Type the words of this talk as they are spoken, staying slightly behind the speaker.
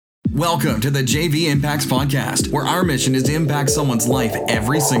Welcome to the JV Impacts Podcast, where our mission is to impact someone's life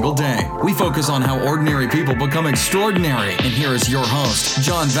every single day. We focus on how ordinary people become extraordinary. And here is your host,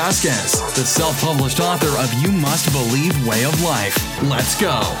 John Vasquez, the self-published author of You Must Believe Way of Life. Let's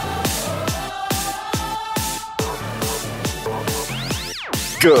go.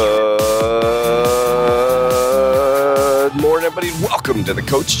 Good morning, everybody. Welcome to the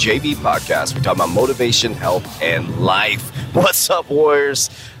Coach JV Podcast. We talk about motivation, health, and life. What's up, Warriors?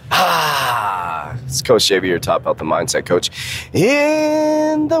 It's Coach JV, your top health and mindset coach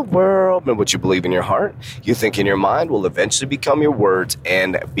in the world. And what you believe in your heart, you think in your mind, will eventually become your words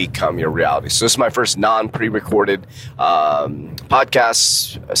and become your reality. So this is my first non-pre-recorded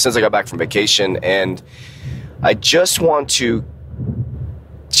podcast since I got back from vacation. And I just want to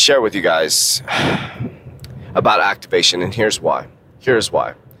share with you guys about activation. And here's why.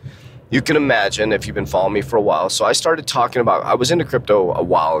 You can imagine if you've been following me for a while. So I started talking about, I was into crypto a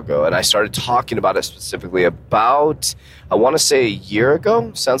while ago, and I started talking about it specifically about, I want to say a year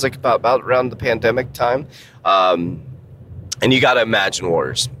ago. Sounds like about around the pandemic time. And you got to imagine,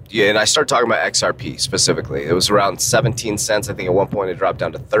 Warriors. Yeah, and I started talking about XRP specifically. It was around 17 cents. I think at one point it dropped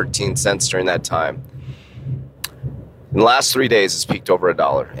down to 13 cents during that time. In the last 3 days, it's peaked over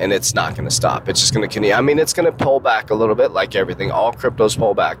 $1, and it's not going to stop. It's just going to continue. I mean, it's going to pull back a little bit like everything. All cryptos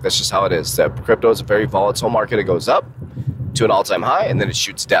pull back. That's just how it is. Crypto is a very volatile market. It goes up to an all-time high, and then it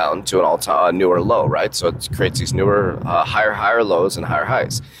shoots down to an all-time newer low, right? So it creates these newer, higher lows and higher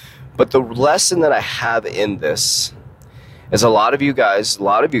highs. But the lesson that I have in this is a lot of you guys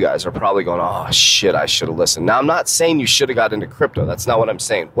are probably going, oh, shit, I should have listened. Now, I'm not saying you should have got into crypto. That's not what I'm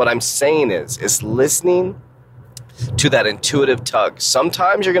saying. What I'm saying is listening to that intuitive tug.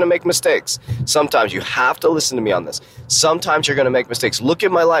 Sometimes you're going to make mistakes. Sometimes you have to listen to me on this. Sometimes you're going to make mistakes. Look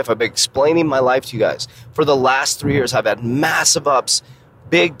at my life. I've been explaining my life to you guys. For the last 3 years, I've had massive ups,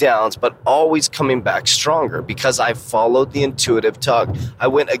 big downs, but always coming back stronger because I followed the intuitive tug. I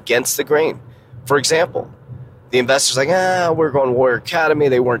went against the grain. For example, the investors like, we're going Warrior Academy.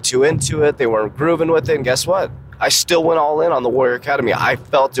 They weren't too into it. They weren't grooving with it. And guess what? I still went all in on the Warrior Academy. I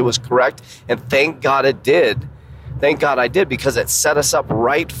felt it was correct, and thank God it did. Thank God I did, because it set us up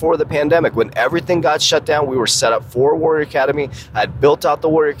right for the pandemic. When everything got shut down, we were set up for Warrior Academy. I had built out the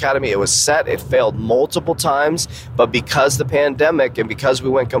Warrior Academy. It was set. It failed multiple times. But because the pandemic and because we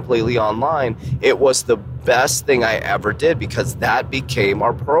went completely online, it was the best thing I ever did, because that became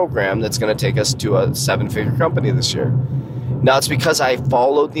our program that's going to take us to a 7-figure company this year. Now, it's because I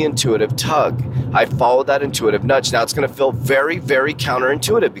followed the intuitive tug. I followed that intuitive nudge. Now, it's going to feel very, very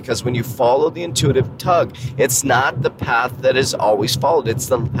counterintuitive, because when you follow the intuitive tug, it's not the path that is always followed. It's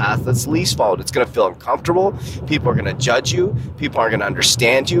the path that's least followed. It's going to feel uncomfortable. People are going to judge you. People aren't going to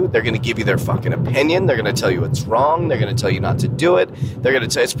understand you. They're going to give you their fucking opinion. They're going to tell you it's wrong. They're going to tell you not to do it. They're going to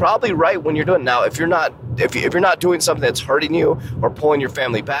tell you it's probably right when you're doing it. Now, if you're not doing something that's hurting you, or pulling your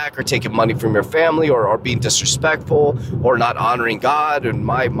family back, or taking money from your family, or being disrespectful, or not honoring God, in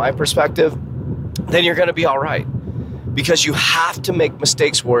my perspective, then you're going to be all right. Because you have to make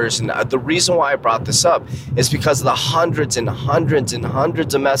mistakes, Warriors. And the reason why I brought this up is because of the hundreds and hundreds and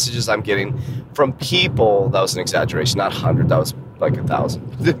hundreds of messages I'm getting from people. That was an exaggeration, not 100. That was like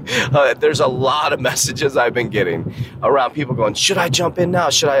 1,000. There's a lot of messages I've been getting around people going, should I jump in now?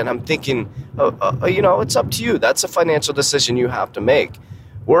 Should I? And I'm thinking, it's up to you. That's a financial decision you have to make.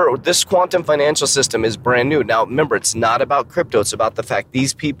 This quantum financial system is brand new. Now, remember, it's not about crypto. It's about the fact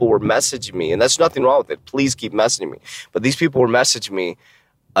these people were messaging me, and there's nothing wrong with it. Please keep messaging me. But these people were messaging me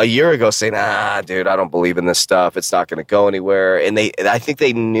a year ago saying, dude, I don't believe in this stuff. It's not going to go anywhere. And I think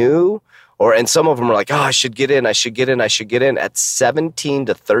they knew, and some of them were like, I should get in at 17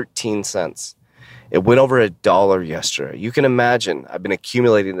 to 13 cents. It went over $1 yesterday. You can imagine, I've been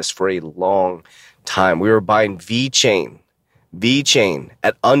accumulating this for a long time. We were buying VeChain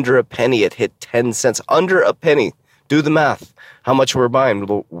at under a penny. It hit 10 cents, under a penny. Do the math. How much we're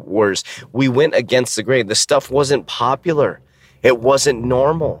buying, Warriors. We went against the grain. The stuff wasn't popular. It wasn't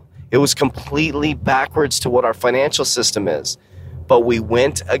normal. It was completely backwards to what our financial system is. But we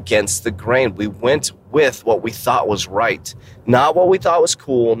went against the grain. We went with what we thought was right. Not what we thought was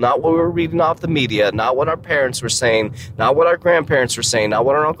cool, not what we were reading off the media, not what our parents were saying, not what our grandparents were saying, not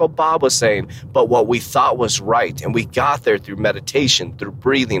what our Uncle Bob was saying, but what we thought was right. And we got there through meditation, through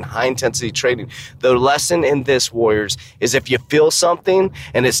breathing, high-intensity trading. The lesson in this, Warriors, is if you feel something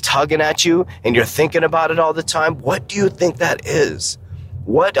and it's tugging at you and you're thinking about it all the time, what do you think that is?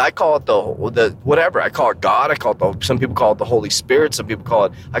 What I call it, the whatever. I call it God. Some people call it the Holy Spirit. Some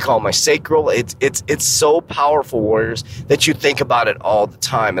people I call it my sacral. It's so powerful, Warriors, that you think about it all the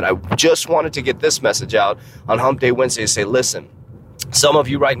time. And I just wanted to get this message out on Hump Day Wednesday to say, listen, Some of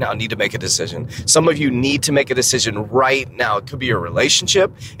you right now need to make a decision. Some of you need to make a decision right now. It could be your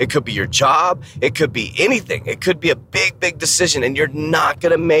relationship. It could be your job. It could be anything. It could be a big, big decision, and you're not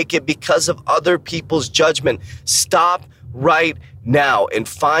going to make it because of other people's judgment. Stop right now and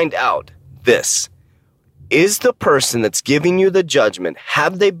find out this. Is the person that's giving you the judgment,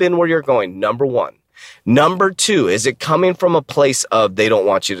 have they been where you're going? Number one. Number two, is it coming from a place of they don't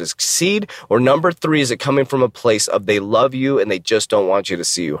want you to succeed? Or number three, is it coming from a place of they love you and they just don't want you to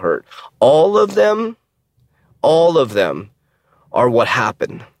see you hurt? All of them are what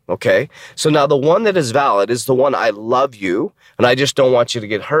happened, okay? So now the one that is valid is the one, I love you and I just don't want you to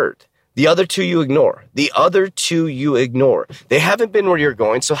get hurt. The other two you ignore. They haven't been where you're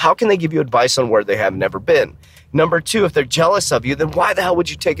going, so how can they give you advice on where they have never been? Number two, if they're jealous of you, then why the hell would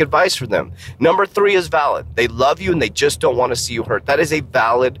you take advice from them? Number three is valid. They love you and they just don't want to see you hurt. That is a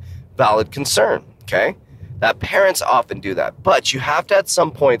valid concern, okay? That parents often do that. But you have to at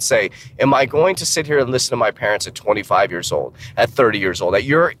some point say, am I going to sit here and listen to my parents at 25 years old, at 30 years old, that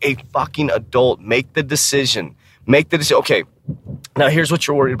you're a fucking adult? Make the decision. Okay, now here's what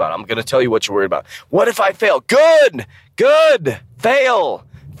you're worried about. I'm going to tell you what you're worried about. What if I fail? Good.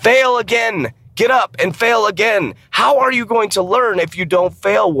 Fail again. Get up and fail again. How are you going to learn if you don't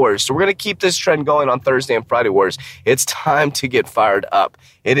fail, Warriors? So we're going to keep this trend going on Thursday and Friday, Warriors. It's time to get fired up.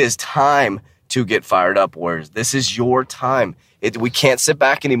 It is time to get fired up, Warriors. This is your time. We can't sit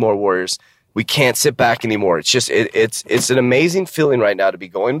back anymore, Warriors. We can't sit back anymore. It's just, it's an amazing feeling right now to be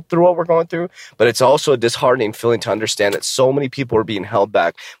going through what we're going through, but it's also a disheartening feeling to understand that so many people are being held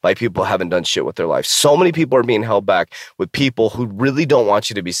back by people who haven't done shit with their life. So many people are being held back with people who really don't want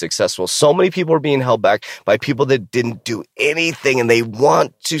you to be successful. So many people are being held back by people that didn't do anything and they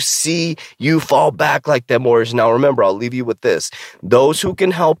want to see you fall back like them, Warriors. Now remember, I'll leave you with this. Those who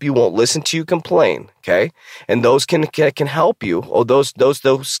can help you won't listen to you complain, okay? And those can help you, or those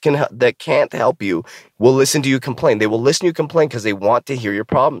that can't help you will listen to you complain. They will listen to you complain because they want to hear your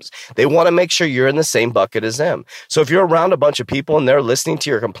problems. They want to make sure you're in the same bucket as them. So if you're around a bunch of people and they're listening to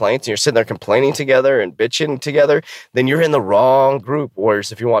your complaints and you're sitting there complaining together and bitching together, then you're in the wrong group,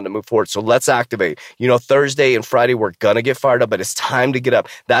 Warriors, if you want to move forward. So let's activate. Thursday and Friday, we're going to get fired up, but it's time to get up.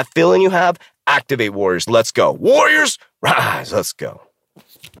 That feeling you have, activate, Warriors. Let's go. Warriors, rise. Let's go.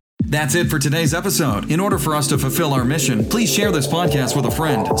 That's it for today's episode. In order for us to fulfill our mission, please share this podcast with a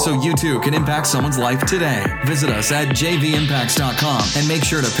friend so you too can impact someone's life today. Visit us at jvimpacts.com and make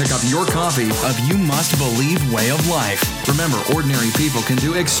sure to pick up your copy of You Must Believe Way of Life. Remember, ordinary people can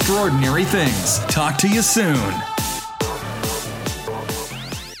do extraordinary things. Talk to you soon.